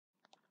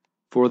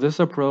For this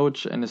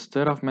approach,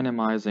 instead of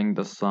minimizing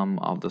the sum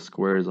of the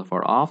squares of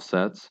our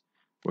offsets,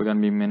 we're going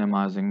to be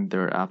minimizing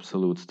their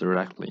absolutes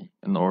directly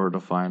in order to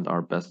find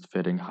our best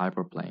fitting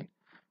hyperplane,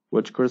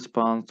 which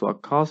corresponds to a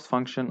cost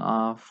function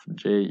of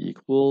j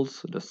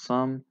equals the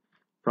sum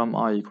from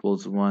I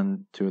equals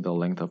 1 to the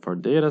length of our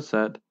data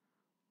set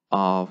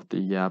of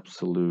the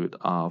absolute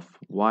of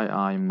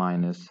yi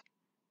minus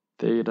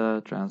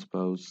theta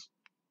transpose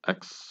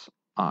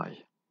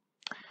xi.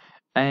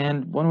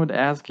 And one would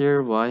ask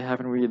here, why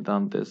haven't we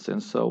done this in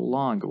so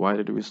long? Why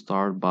did we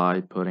start by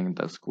putting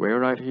the square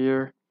right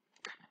here?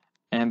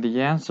 And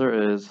the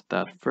answer is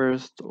that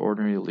first,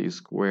 ordinary least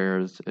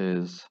squares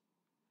is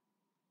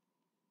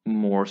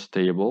more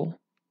stable.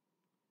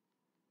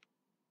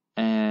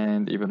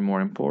 And even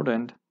more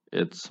important,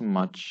 it's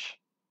much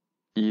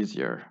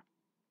easier.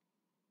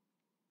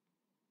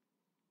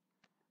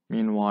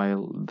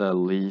 Meanwhile, the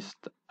least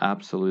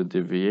absolute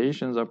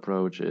deviations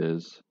approach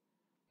is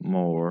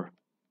more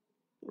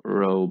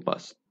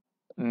robust.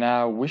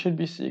 Now, we should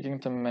be seeking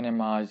to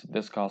minimize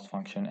this cost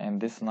function,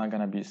 and this is not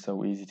going to be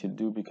so easy to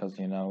do because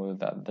you know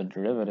that the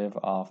derivative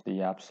of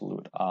the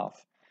absolute of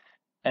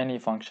any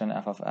function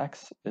f of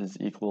x is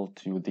equal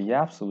to the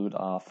absolute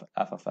of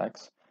f of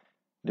x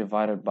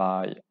divided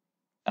by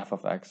f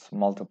of x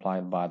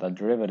multiplied by the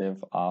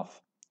derivative of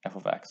f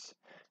of x,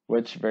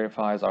 which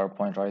verifies our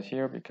point right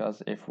here,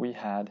 because if we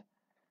had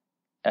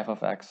f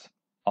of x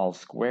all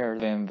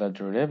squared, then the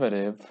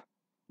derivative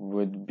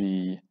would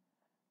be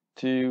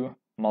 2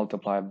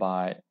 multiplied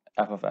by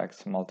f of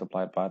x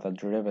multiplied by the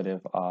derivative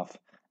of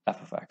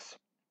f of x.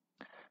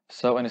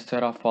 So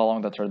instead of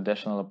following the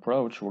traditional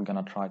approach, we're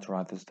going to try to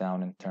write this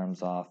down in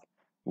terms of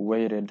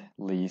weighted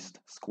least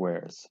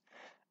squares.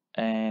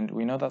 And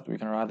we know that we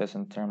can write this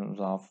in terms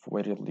of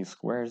weighted least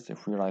squares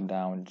if we write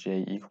down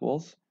j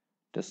equals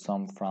the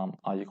sum from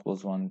I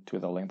equals 1 to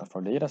the length of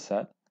our data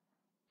set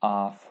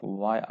of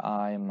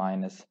yi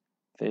minus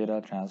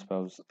theta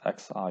transpose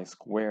xi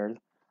squared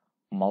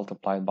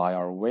multiplied by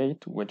our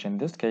weight, which in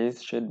this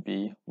case should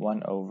be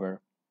 1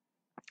 over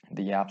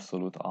the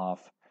absolute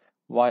of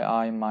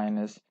yi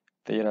minus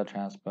theta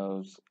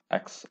transpose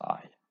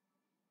xi.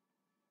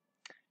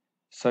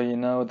 So you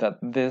know that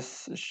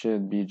this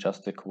should be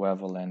just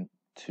equivalent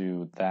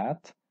to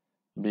that,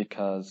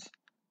 because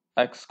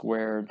x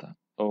squared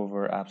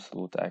over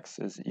absolute x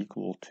is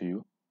equal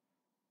to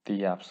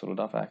the absolute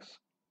of x.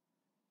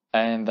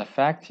 And the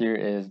fact here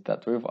is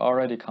that we've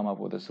already come up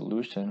with a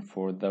solution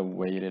for the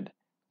weighted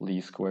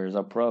least squares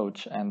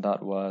approach, and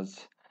that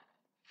was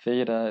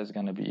theta is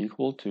going to be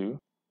equal to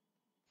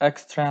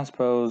x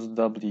transpose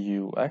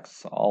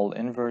wx all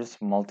inverse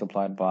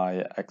multiplied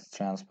by x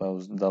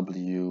transpose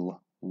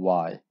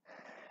wy.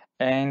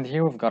 And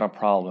here we've got a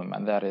problem,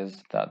 and that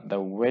is that the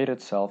weight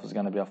itself is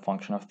going to be a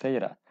function of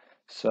theta.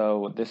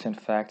 So this in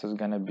fact is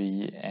going to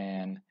be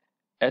an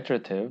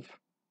iterative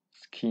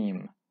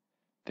scheme.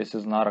 This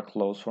is not a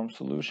closed form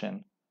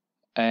solution.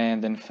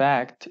 And in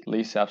fact,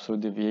 least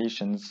absolute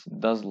deviations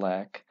does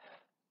lack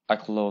a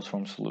closed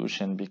form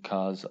solution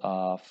because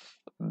of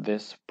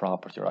this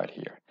property right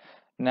here.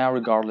 Now,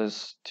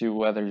 regardless to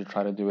whether you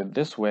try to do it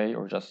this way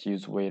or just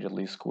use weighted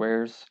least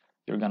squares,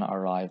 you're going to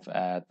arrive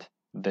at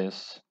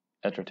this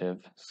iterative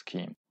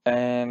scheme.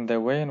 And the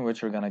way in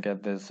which you're going to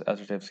get this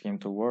iterative scheme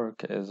to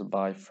work is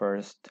by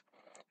first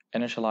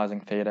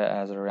initializing theta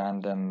as a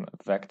random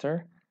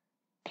vector,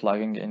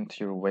 plugging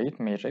into your weight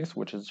matrix,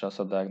 which is just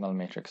a diagonal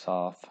matrix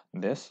of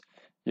this.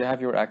 You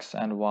have your x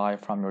and y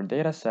from your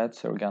data set,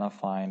 so you're going to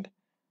find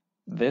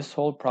this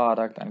whole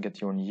product and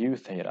get your new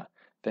theta.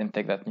 Then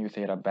take that new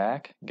theta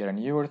back, get a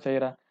newer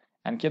theta,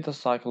 and keep the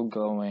cycle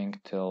going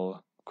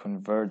till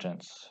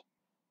convergence.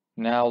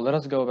 Now let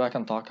us go back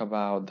and talk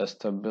about the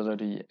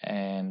stability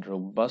and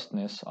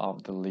robustness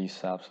of the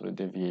least absolute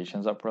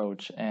deviations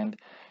approach, and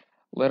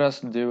let us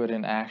do it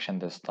in action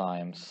this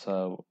time.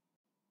 So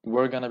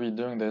we're going to be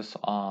doing this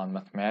on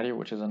Mathematica,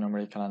 which is a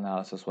numerical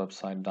analysis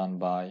website done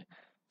by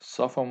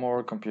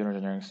sophomore computer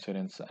engineering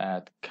students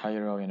at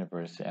Cairo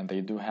University, and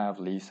they do have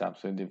least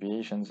absolute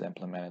deviations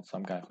implemented, so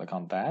I'm going to click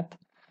on that.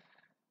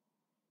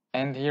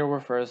 And here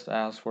we're first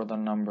asked for the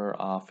number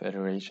of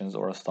iterations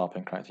or a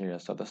stopping criteria.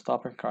 So the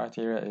stopping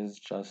criteria is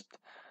just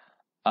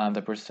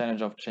the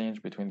percentage of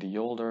change between the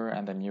older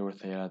and the newer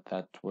theta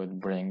that would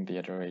bring the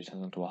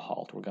iterations into a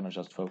halt. We're going to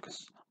just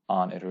focus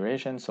on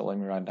iterations, so let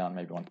me write down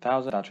maybe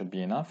 1000. That should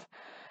be enough.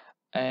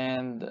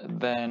 And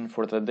then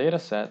for the data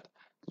set,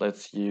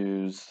 let's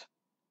use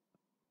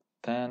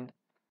 10,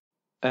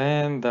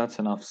 and that's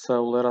enough.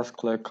 So let us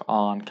click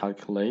on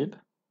calculate,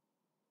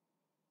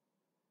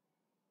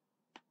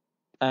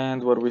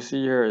 and what we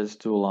see here is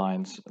two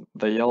lines.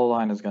 The yellow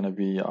line is going to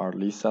be our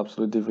least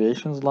absolute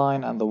deviations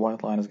line, and the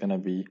white line is going to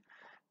be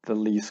the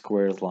least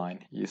squares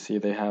line. You see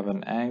they have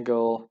an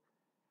angle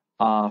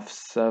of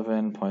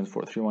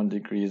 7.431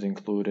 degrees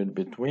included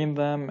between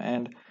them,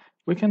 and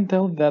we can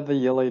tell that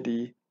the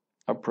LAD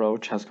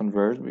approach has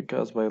converged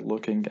because by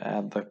looking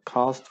at the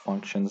cost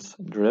function's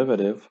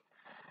derivative,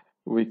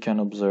 we can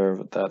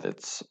observe that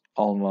it's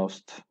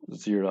almost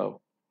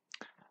zero.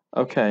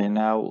 Okay,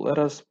 now let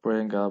us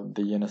bring up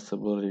the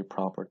instability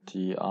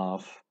property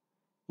of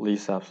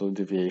least absolute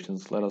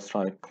deviations. Let us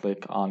try to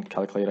click on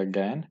calculate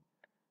again.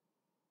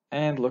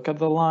 And look at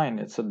the line.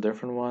 It's a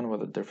different one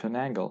with a different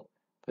angle.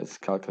 Let's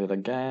calculate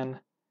again.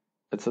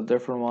 It's a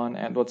different one.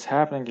 And what's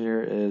happening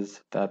here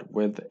is that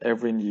with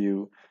every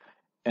new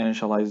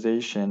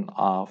initialization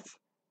of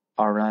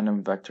our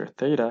random vector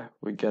theta,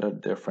 we get a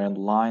different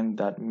line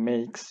that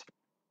makes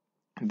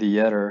the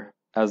error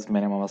as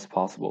minimum as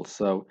possible.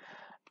 So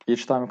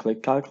each time we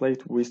click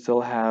calculate, we still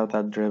have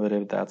that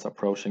derivative that's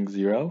approaching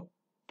 0,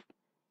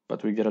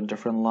 but we get a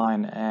different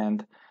line.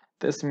 And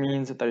this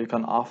means that you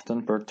can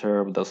often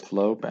perturb the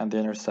slope and the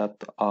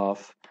intercept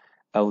of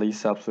a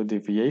least absolute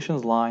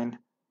deviations line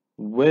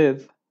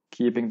with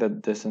keeping the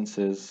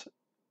distances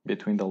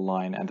between the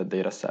line and the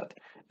data set.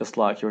 It's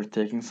like you're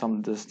taking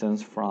some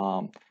distance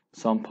from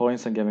some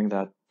points and giving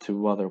that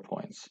to other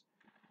points.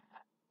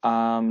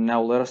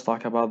 Now let us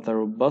talk about the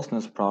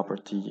robustness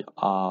property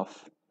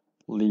of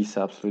least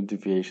absolute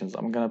deviations.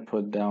 I'm gonna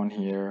put down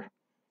here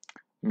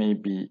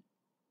maybe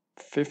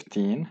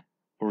 15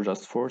 or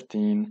just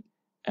 14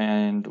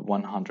 and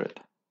 100.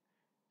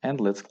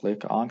 And let's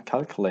click on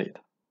calculate.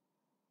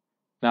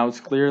 Now it's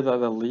clear that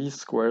the least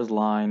squares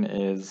line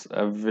is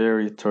a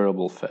very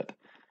terrible fit.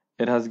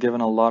 It has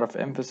given a lot of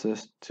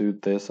emphasis to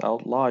this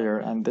outlier,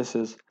 and this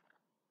is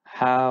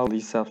how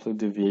least absolute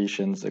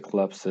deviations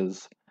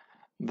eclipses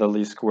the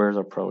least squares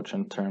approach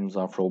in terms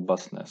of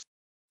robustness.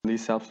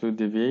 Least absolute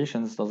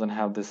deviations doesn't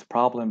have this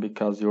problem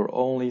because you're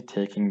only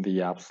taking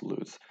the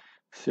absolutes.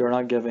 So you're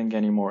not giving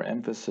any more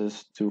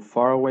emphasis to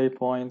faraway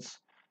points,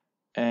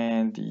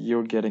 and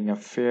you're getting a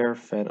fair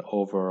fit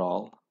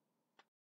overall.